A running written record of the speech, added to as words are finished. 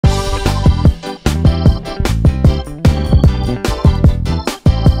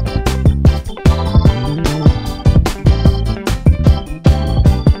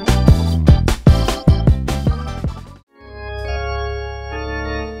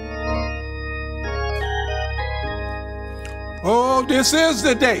Oh, this is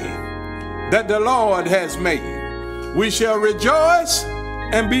the day that the Lord has made. We shall rejoice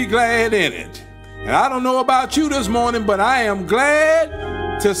and be glad in it. And I don't know about you this morning, but I am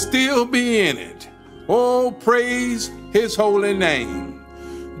glad to still be in it. Oh, praise his holy name.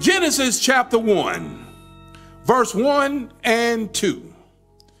 Genesis chapter 1, verse 1 and 2.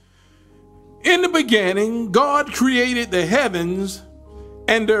 In the beginning, God created the heavens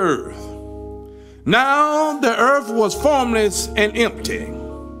and the earth. Now the earth was formless and empty.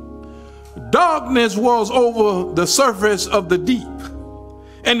 Darkness was over the surface of the deep,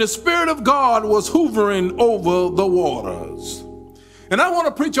 and the Spirit of God was hovering over the waters. And I want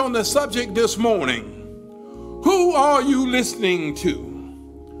to preach on the subject this morning. Who are you listening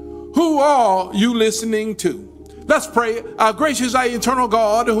to? Who are you listening to? Let's pray. Our gracious, our eternal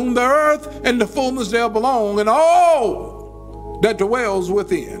God, to whom the earth and the fullness thereof belong, and all that dwells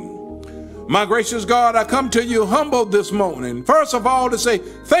within. My gracious God, I come to you humble this morning. First of all, to say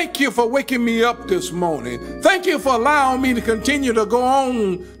thank you for waking me up this morning. Thank you for allowing me to continue to go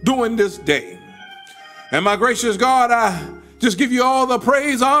on during this day. And my gracious God, I just give you all the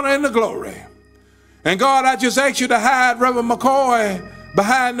praise, honor, and the glory. And God, I just ask you to hide Reverend McCoy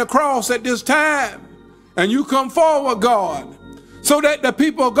behind the cross at this time. And you come forward, God, so that the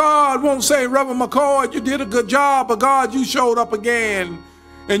people of God won't say, Reverend McCoy, you did a good job, but God, you showed up again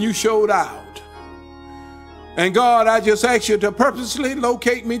and you showed out. And God, I just ask you to purposely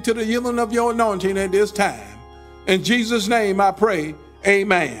locate me to the yielding of your anointing at this time. In Jesus' name I pray,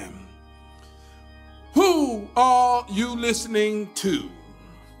 amen. Who are you listening to?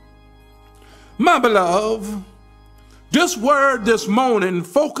 My beloved, this word this morning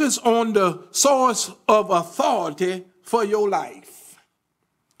focus on the source of authority for your life.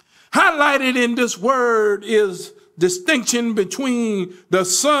 Highlighted in this word is distinction between the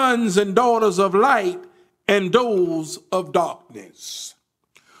sons and daughters of light and those of darkness.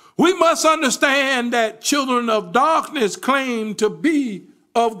 We must understand that children of darkness claim to be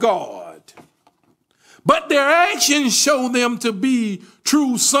of God, but their actions show them to be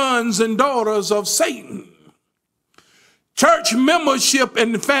true sons and daughters of Satan. Church membership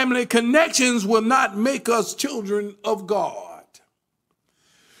and family connections will not make us children of God.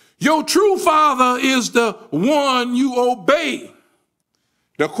 Your true father is the one you obey.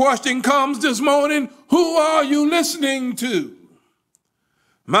 The question comes this morning, who are you listening to?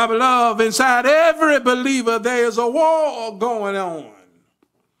 My beloved, inside every believer, there is a war going on.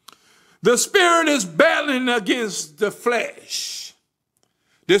 The spirit is battling against the flesh.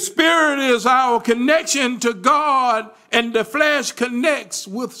 The spirit is our connection to God, and the flesh connects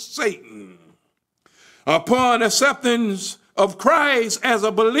with Satan. Upon acceptance of Christ as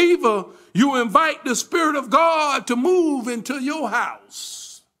a believer, you invite the Spirit of God to move into your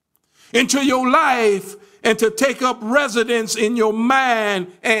house, into your life, and to take up residence in your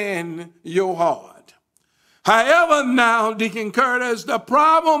mind and your heart. However, now, Deacon Curtis, the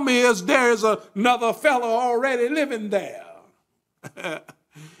problem is there's another fellow already living there.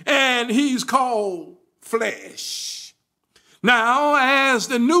 And he's called flesh. Now, as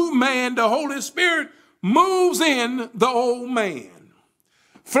the new man, the Holy Spirit moves in the old man.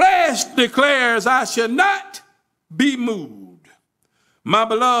 Flesh declares, I shall not be moved. My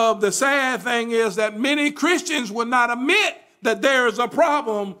beloved, the sad thing is that many Christians will not admit that there is a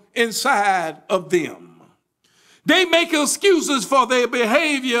problem inside of them. They make excuses for their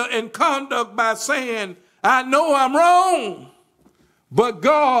behavior and conduct by saying, I know I'm wrong, but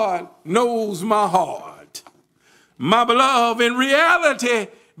God knows my heart. My beloved, in reality,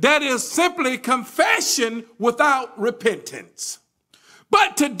 that is simply confession without repentance.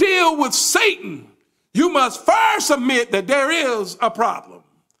 But to deal with Satan, you must first admit that there is a problem.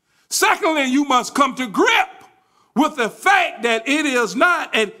 Secondly, you must come to grip with the fact that it is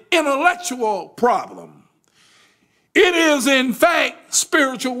not an intellectual problem. It is, in fact,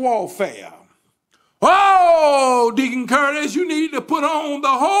 spiritual warfare. Oh, Deacon Curtis, you need to put on the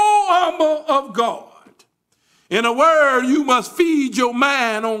whole armor of God. In a word, you must feed your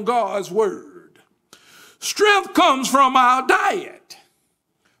mind on God's word. Strength comes from our diet,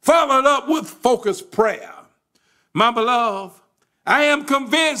 followed up with focused prayer. My beloved, I am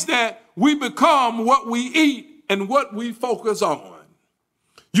convinced that we become what we eat and what we focus on.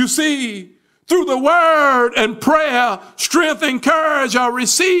 You see, through the word and prayer, strength and courage are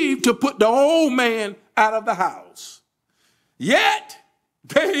received to put the old man out of the house. Yet,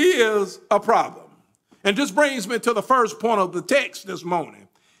 there is a problem. And this brings me to the first point of the text this morning.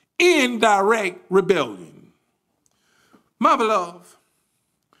 Indirect rebellion. My beloved,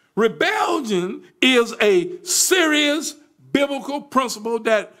 rebellion is a serious biblical principle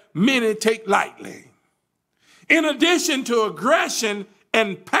that many take lightly. In addition to aggression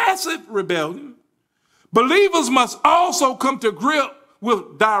and passive rebellion, believers must also come to grip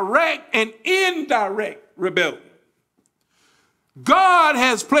with direct and indirect rebellion. God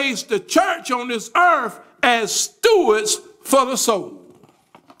has placed the church on this earth as stewards for the soul,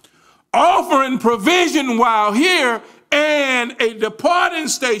 offering provision while here and a departing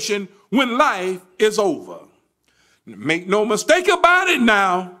station when life is over. Make no mistake about it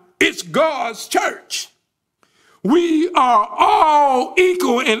now, it's God's church. We are all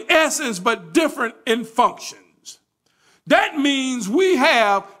equal in essence, but different in functions. That means we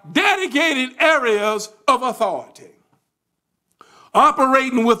have dedicated areas of authority.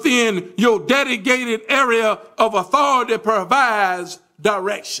 Operating within your dedicated area of authority provides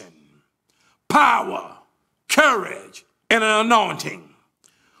direction, power, courage, and an anointing.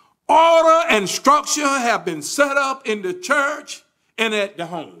 Order and structure have been set up in the church and at the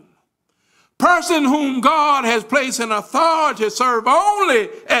home. Person whom God has placed in authority serve only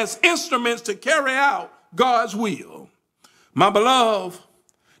as instruments to carry out God's will. My beloved,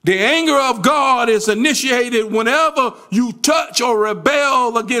 the anger of God is initiated whenever you touch or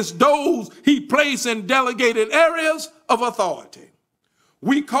rebel against those he placed in delegated areas of authority.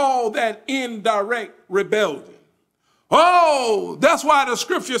 We call that indirect rebellion. Oh, that's why the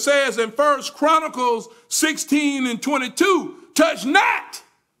scripture says in 1 Chronicles 16 and 22, touch not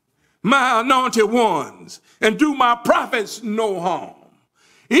my anointed ones and do my prophets no harm.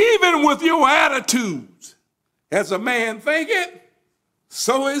 Even with your attitudes, as a man thinketh,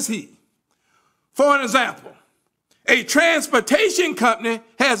 so is he. For an example, a transportation company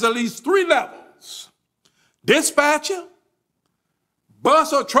has at least 3 levels: dispatcher,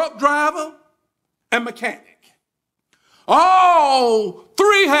 bus or truck driver, and mechanic. All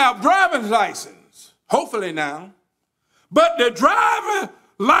 3 have driver's license, hopefully now, but the driver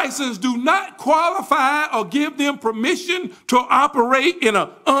license do not qualify or give them permission to operate in an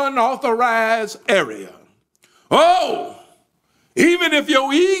unauthorized area. Oh, even if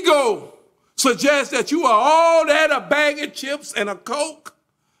your ego suggests that you are all that, a bag of chips and a Coke.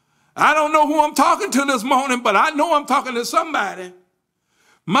 I don't know who I'm talking to this morning, but I know I'm talking to somebody.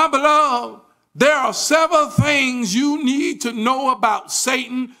 My beloved, there are several things you need to know about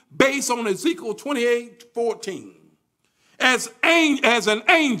Satan based on Ezekiel 28:14. As an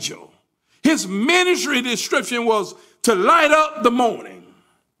angel, his ministry description was to light up the morning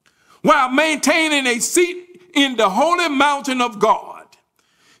while maintaining a seat in the holy mountain of God.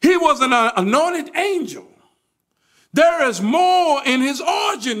 He was an anointed angel. There is more in his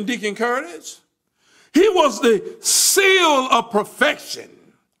origin, Deacon Curtis. He was the seal of perfection.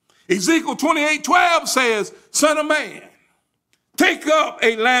 Ezekiel 28:12 says, Son of man, take up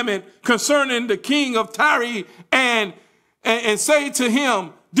a lament concerning the king of Tyre and say to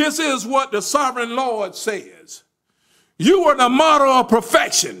him, this is what the sovereign Lord says. You are the model of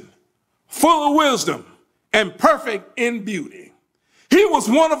perfection, full of wisdom, and perfect in beauty. He was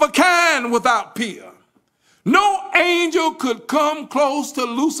one of a kind without peer. No angel could come close to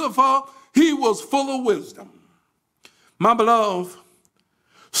Lucifer. He was full of wisdom. My beloved,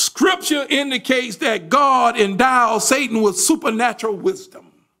 scripture indicates that God endowed Satan with supernatural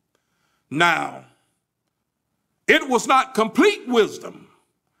wisdom. Now, it was not complete wisdom.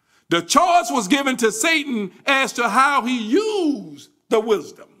 The choice was given to Satan as to how he used the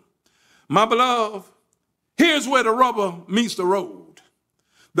wisdom. My beloved, here's where the rubber meets the road.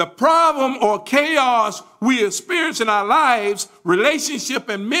 The problem or chaos we experience in our lives, relationship,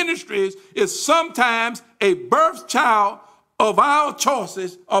 and ministries is sometimes a birth child of our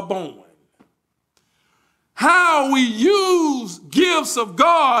choices are born. How we use gifts of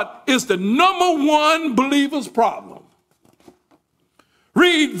God is the #1 believer's problem.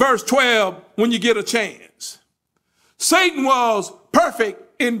 Read verse 12 when you get a chance. Satan was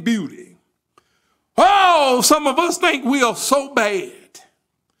perfect in beauty. Oh, some of us think we are so bad,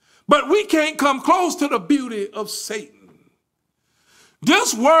 but we can't come close to the beauty of Satan.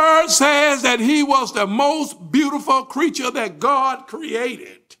 This word says that he was the most beautiful creature that God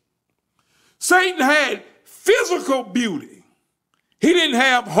created. Satan had physical beauty. He didn't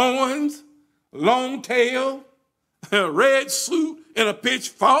have horns, long tail, a red suit, and a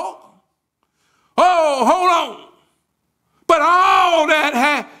pitchfork. Oh, hold on. But all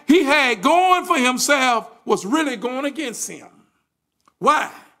that he had going for himself was really going against him.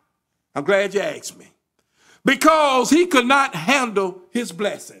 Why? I'm glad you asked me. Because he could not handle his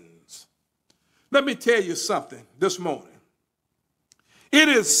blessings. Let me tell you something this morning. It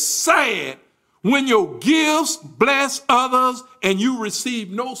is sad when your gifts bless others and you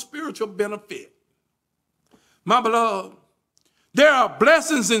receive no spiritual benefit. My beloved, there are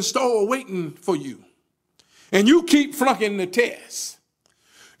blessings in store waiting for you. and you keep flunking the test.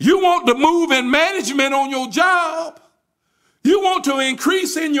 You want to move in management on your job. You want to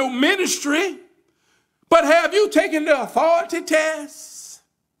increase in your ministry. But have you taken the authority test?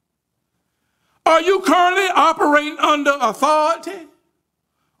 Are you currently operating under authority?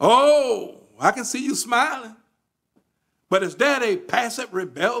 Oh, I can see you smiling. But is that a passive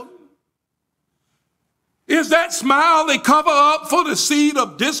rebellion? Is that smile the cover up for the seed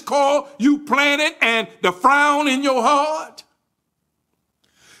of discord you planted and the frown in your heart?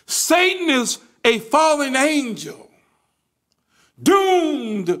 Satan is a fallen angel,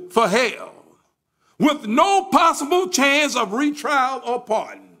 doomed for hell, with no possible chance of retrial or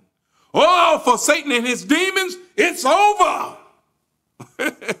pardon. Oh, for Satan and his demons, it's over.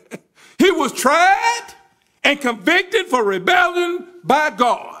 He was tried and convicted for rebellion by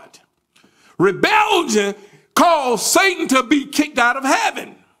God. Rebellion caused Satan to be kicked out of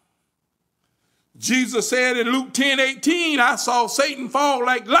heaven. Jesus said in Luke 10:18, I saw Satan fall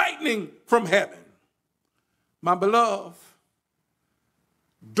like lightning from heaven. My beloved,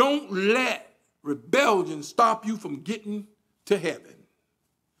 don't let rebellion stop you from getting to heaven.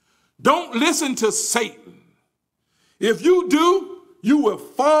 Don't listen to Satan. If you do, you will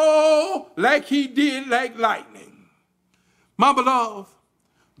fall like he did like lightning. My beloved,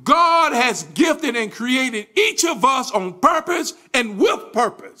 God has gifted and created each of us on purpose and with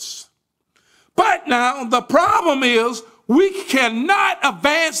purpose. But now the problem is we cannot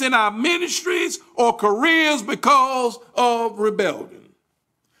advance in our ministries or careers because of rebellion,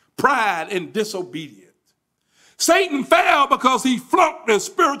 pride, and disobedience. Satan fell because he flunked the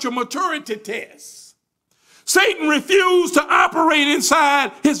spiritual maturity test. Satan refused to operate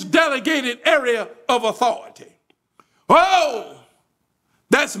inside his delegated area of authority. Oh,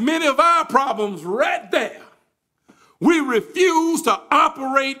 that's many of our problems right there. We refuse to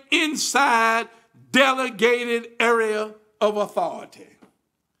operate inside delegated area of authority.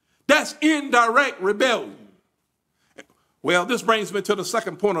 That's indirect rebellion. Well, this brings me to the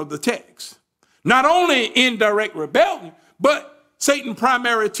second point of the text. Not only indirect rebellion, but Satan's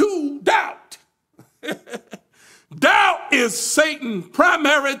primary tool, doubt. Doubt is Satan's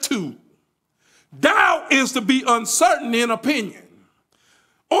primary tool. Doubt is to be uncertain in opinion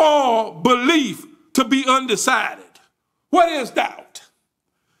or belief, to be undecided. What is doubt?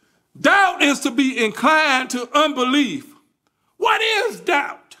 Doubt is to be inclined to unbelief. What is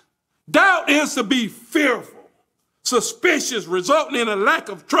doubt? Doubt is to be fearful, suspicious, resulting in a lack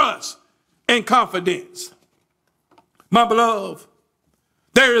of trust and confidence. My beloved,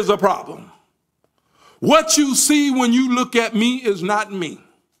 there is a problem. What you see when you look at me is not me.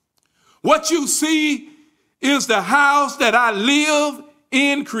 What you see is the house that I live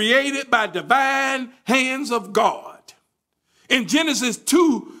in, created by divine hands of God. In Genesis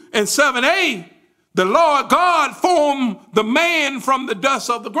 2:7a, the Lord God formed the man from the dust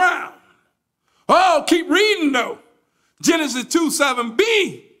of the ground. Oh, keep reading though. Genesis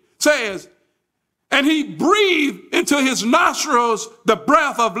 2:7b says, and he breathed into his nostrils the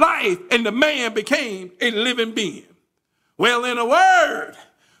breath of life, and the man became a living being. Well, in a word,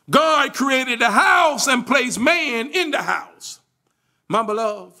 God created the house and placed man in the house. My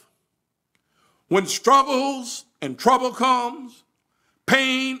beloved, when struggles and trouble comes,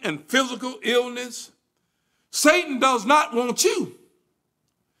 pain and physical illness, Satan does not want you.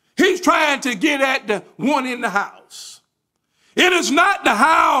 He's trying to get at the one in the house. It is not the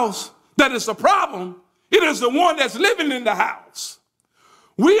house that is the problem. It is the one that's living in the house.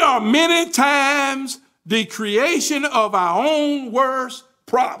 We are many times the creation of our own worst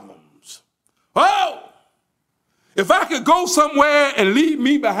problems. Oh, if I could go somewhere and leave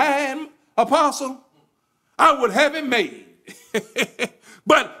me behind, Apostle, I would have it made.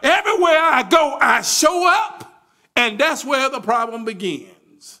 But everywhere I go, I show up, and that's where the problem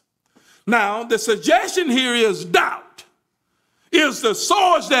begins. Now, the suggestion here is doubt is the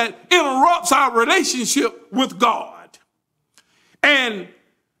source that interrupts our relationship with God. And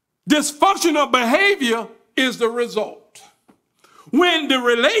dysfunctional behavior is the result. When the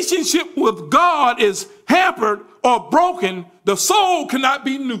relationship with God is hampered or broken, the soul cannot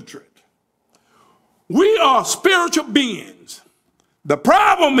be nurtured. We are spiritual beings. The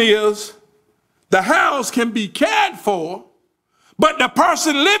problem is the house can be cared for, but the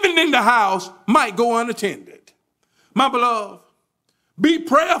person living in the house might go unattended. My beloved, be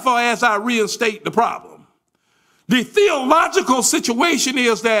prayerful as I reinstate the problem. The theological situation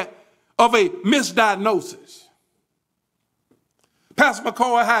is that of a misdiagnosis. Pastor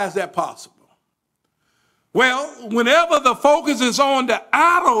McCoy, how is that possible? Well, whenever the focus is on the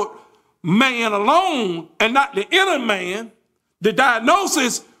outer man alone and not the inner man, the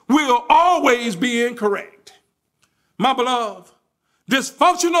diagnosis will always be incorrect. My beloved,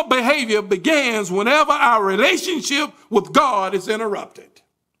 dysfunctional behavior begins whenever our relationship with God is interrupted.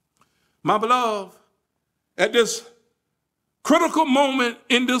 My beloved, at this critical moment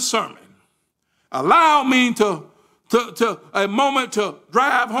in this sermon, allow me to a moment to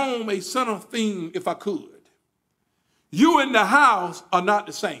drive home a center theme if I could. You and the house are not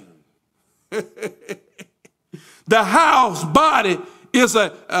the same. The house body is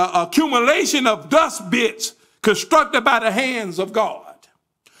an accumulation of dust bits constructed by the hands of God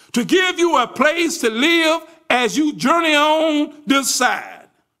to give you a place to live as you journey on this side.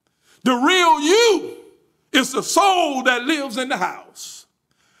 The real you is the soul that lives in the house.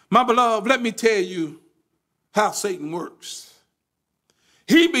 My beloved, let me tell you how Satan works.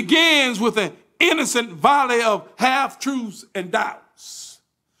 He begins with an innocent volley of half-truths and doubts,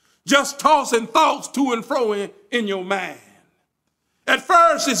 just tossing thoughts to and fro in your mind. At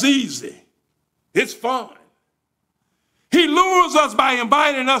first, it's easy. It's fun. He lures us by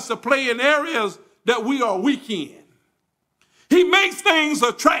inviting us to play in areas that we are weak in. He makes things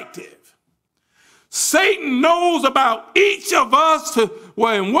attractive. Satan knows about each of us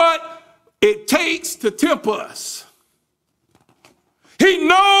and what it takes to tempt us. He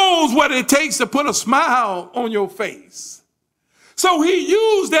knows what it takes to put a smile on your face. So he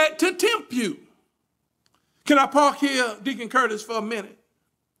used that to tempt you. Can I park here, Deacon Curtis, for a minute?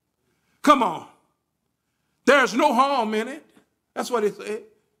 Come on. There's no harm in it. That's what he said.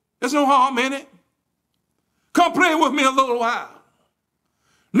 There's no harm in it. Come play with me a little while.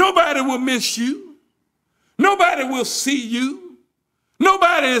 Nobody will miss you. Nobody will see you.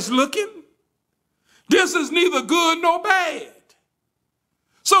 Nobody is looking. This is neither good nor bad.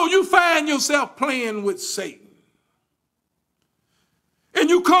 So you find yourself playing with Satan. And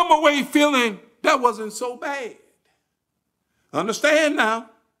you come away feeling that wasn't so bad. Understand now.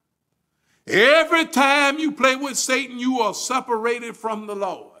 Every time you play with Satan, you are separated from the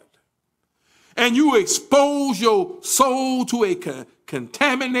Lord. And you expose your soul to a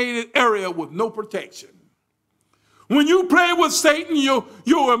contaminated area with no protection. When you play with Satan,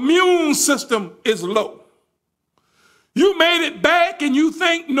 your immune system is low. You made it back and you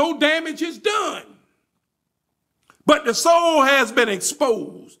think no damage is done. But the soul has been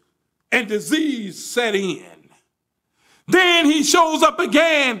exposed and disease set in. Then he shows up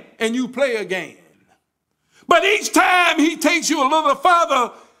again and you play again. But each time he takes you a little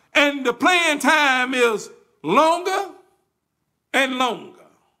further and the playing time is longer and longer.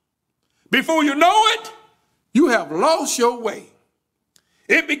 Before you know it, you have lost your way.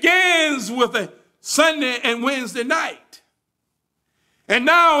 It begins with a Sunday and Wednesday night. And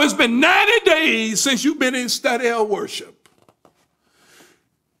now it's been 90 days since you've been in study or worship.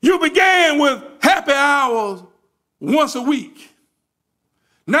 You began with happy hours once a week.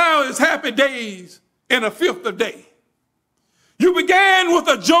 Now it's happy days and a fifth a day. You began with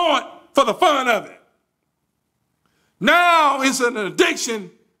a joint for the fun of it. Now it's an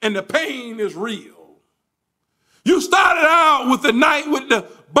addiction and the pain is real. You started out with the night with the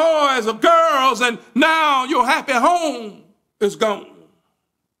boys or girls and now your happy home is gone.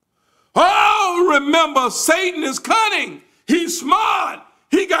 Oh, remember, Satan is cunning. He's smart.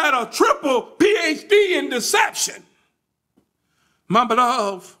 He got a triple PhD in deception. My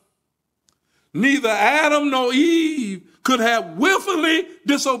beloved, neither Adam nor Eve could have willfully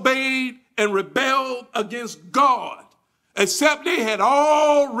disobeyed and rebelled against God, except they had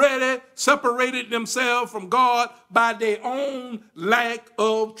already separated themselves from God by their own lack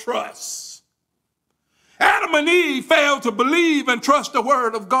of trust. Adam and Eve failed to believe and trust the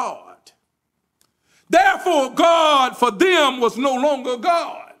word of God. Therefore, God for them was no longer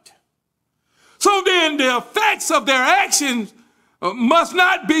God. So then the effects of their actions must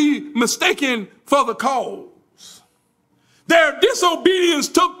not be mistaken for the cause. Their disobedience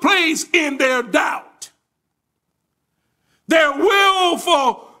took place in their doubt. Their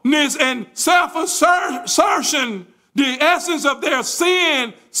willfulness and self-assertion, the essence of their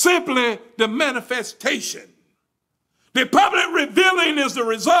sin, simply the manifestation. The public revealing is the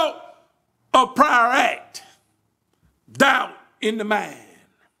result of prior act. Doubt in the mind.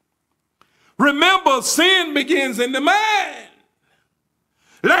 Remember, sin begins in the mind.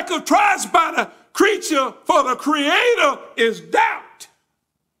 Lack of trust by the creature for the creator is doubt.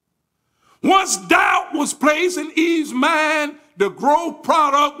 Once doubt was placed in Eve's mind, the growth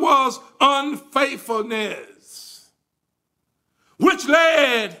product was unfaithfulness, which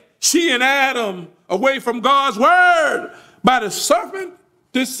led she and Adam away from God's word by the serpent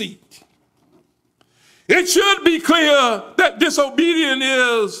deceit. It should be clear that disobedience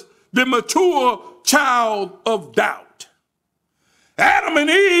is the mature child of doubt. Adam and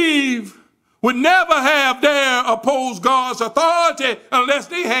Eve would never have dared oppose God's authority unless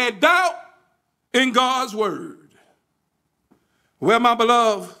they had doubt in God's word. Well, my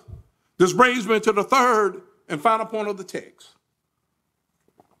beloved, this brings me to the third and final point of the text.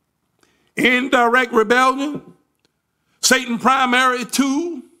 Indirect rebellion, Satan's primary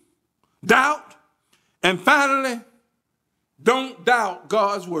tool, doubt, and finally, don't doubt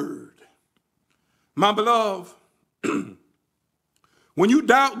God's word. My beloved, when you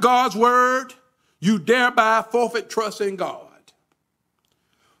doubt God's word, you thereby forfeit trust in God.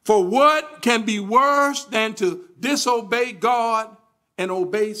 For what can be worse than to disobey God and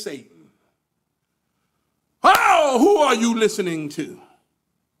obey Satan? Oh, who are you listening to?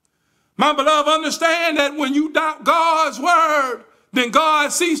 My beloved, understand that when you doubt God's word, then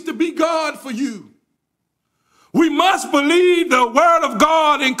God ceased to be God for you. We must believe the word of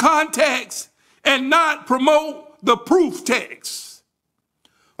God in context and not promote the proof text.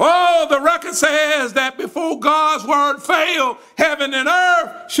 Oh, the record says that before God's word fail, heaven and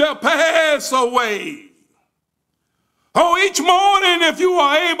earth shall pass away. Oh, each morning, if you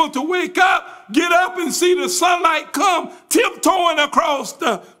are able to wake up, get up and see the sunlight come tiptoeing across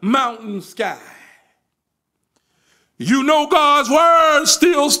the mountain sky. You know God's word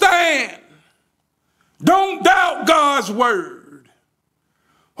still stands. Don't doubt God's word.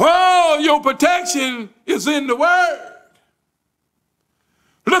 Oh, your protection is in the word.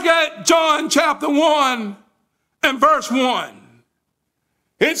 Look at John chapter 1 and verse 1.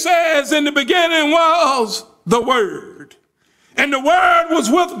 It says, in the beginning was the Word, and the Word was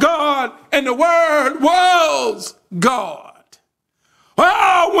with God, and the Word was God.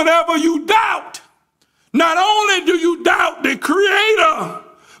 Oh, whenever you doubt, not only do you doubt the Creator,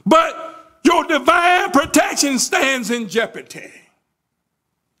 but your divine protection stands in jeopardy.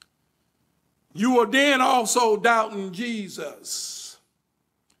 You are then also doubting Jesus.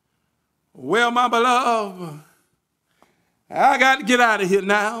 Well, my beloved, I got to get out of here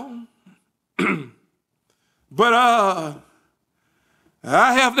now. But I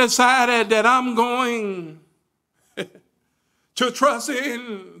have decided that I'm going to trust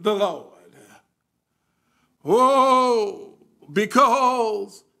in the Lord. Oh,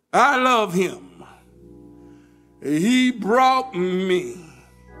 because I love him. He brought me.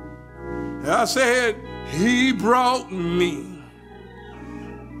 I said, he brought me.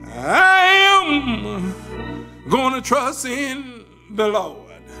 I am going to trust in the Lord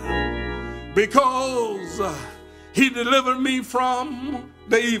because he delivered me from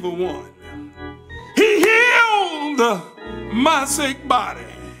the evil one. He healed my sick body.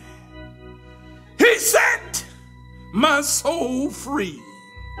 He set my soul free.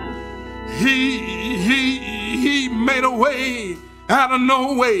 He made a way out of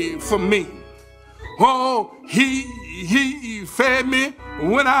no way for me. Oh, he fed me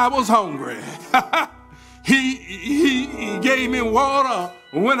when I was hungry. He gave me water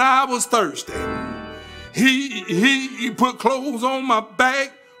when I was thirsty. He put clothes on my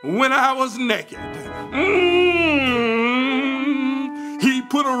back when I was naked. He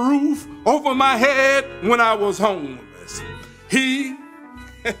put a roof over my head when I was homeless. He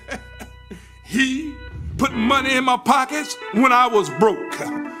put money in my pockets when I was broke.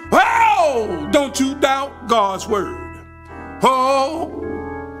 Oh, don't you doubt God's word. Oh,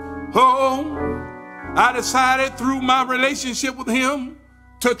 I decided through my relationship with him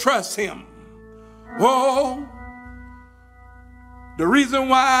to trust him. Oh, the reason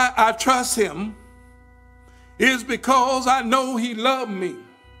why I trust him is because I know he loved me.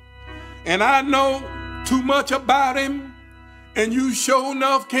 And I know too much about him, and you sure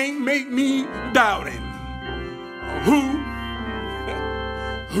enough can't make me doubt him. Who?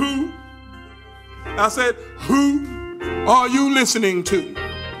 I said, who are you listening to?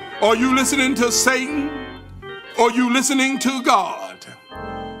 Are you listening to Satan? Or are you listening to God?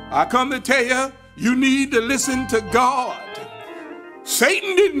 I come to tell you, you need to listen to God.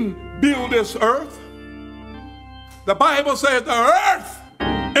 Satan didn't build this earth. The Bible says the earth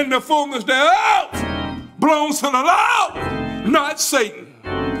and the fullness thereof belongs to the Lord, not Satan.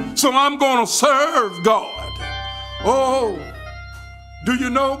 So I'm going to serve God. Oh, do you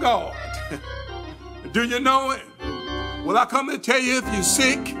know God? Do you know him? Well, I come to tell you, if you're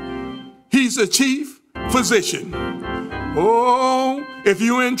sick, he's the chief physician. Oh, if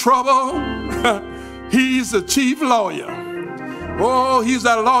you're in trouble, he's the chief lawyer. Oh, he's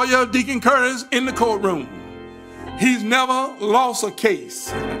that lawyer, Deacon Curtis, in the courtroom. He's never lost a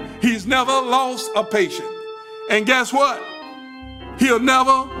case. He's never lost a patient. And guess what? He'll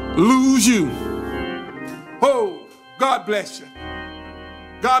never lose you. Oh, God bless you.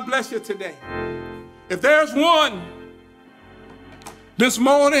 God bless you today. If there's one this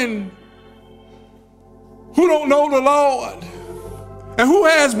morning who don't know the Lord and who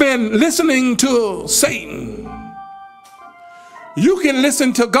has been listening to Satan, you can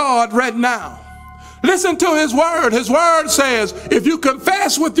listen to God right now. Listen to his word. His word says, if you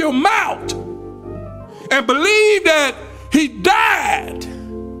confess with your mouth and believe that he died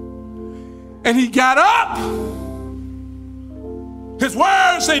and he got up, his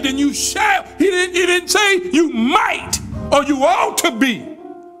word say, then you shall. He didn't say you might or you ought to be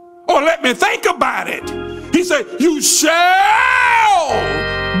or let me think about it. He said, you shall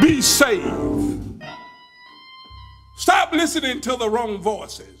be saved. Stop listening to the wrong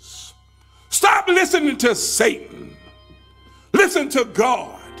voices. Stop listening to Satan. Listen to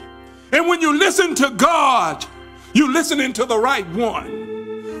God. And when you listen to God, you're listening to the right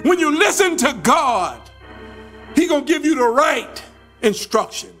one. When you listen to God, he's going to give you the right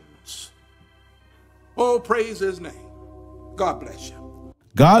instructions. Oh, praise his name. God bless you.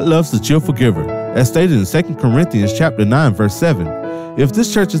 God loves the cheerful giver, as stated in 2 Corinthians chapter 9, verse 7. If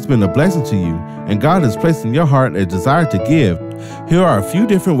this church has been a blessing to you and God has placed in your heart a desire to give, here are a few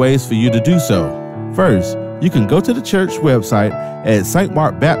different ways for you to do so. First, you can go to the church website at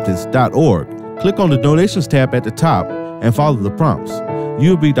stmarkbaptist.org, click on the donations tab at the top, and follow the prompts. You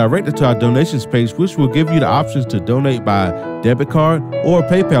will be directed to our donations page, which will give you the options to donate by debit card or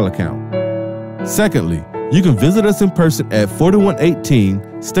PayPal account. Secondly, you can visit us in person at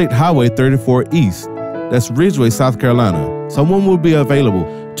 4118 State Highway 34 East. That's Ridgeway, South Carolina. Someone will be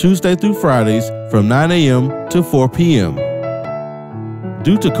available Tuesday through Fridays from 9 a.m. to 4 p.m.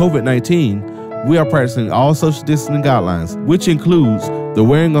 Due to COVID-19, we are practicing all social distancing guidelines, which includes the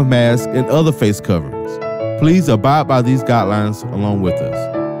wearing of masks and other face coverings. Please abide by these guidelines along with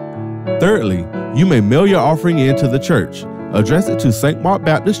us. Thirdly, you may mail your offering in to the church. Address it to St. Mark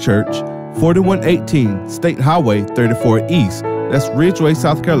Baptist Church, 4118 State Highway 34 East. That's Ridgeway,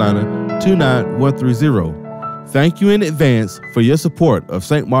 South Carolina, 29130. Thank you in advance for your support of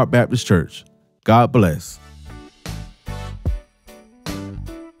St. Mark Baptist Church. God bless.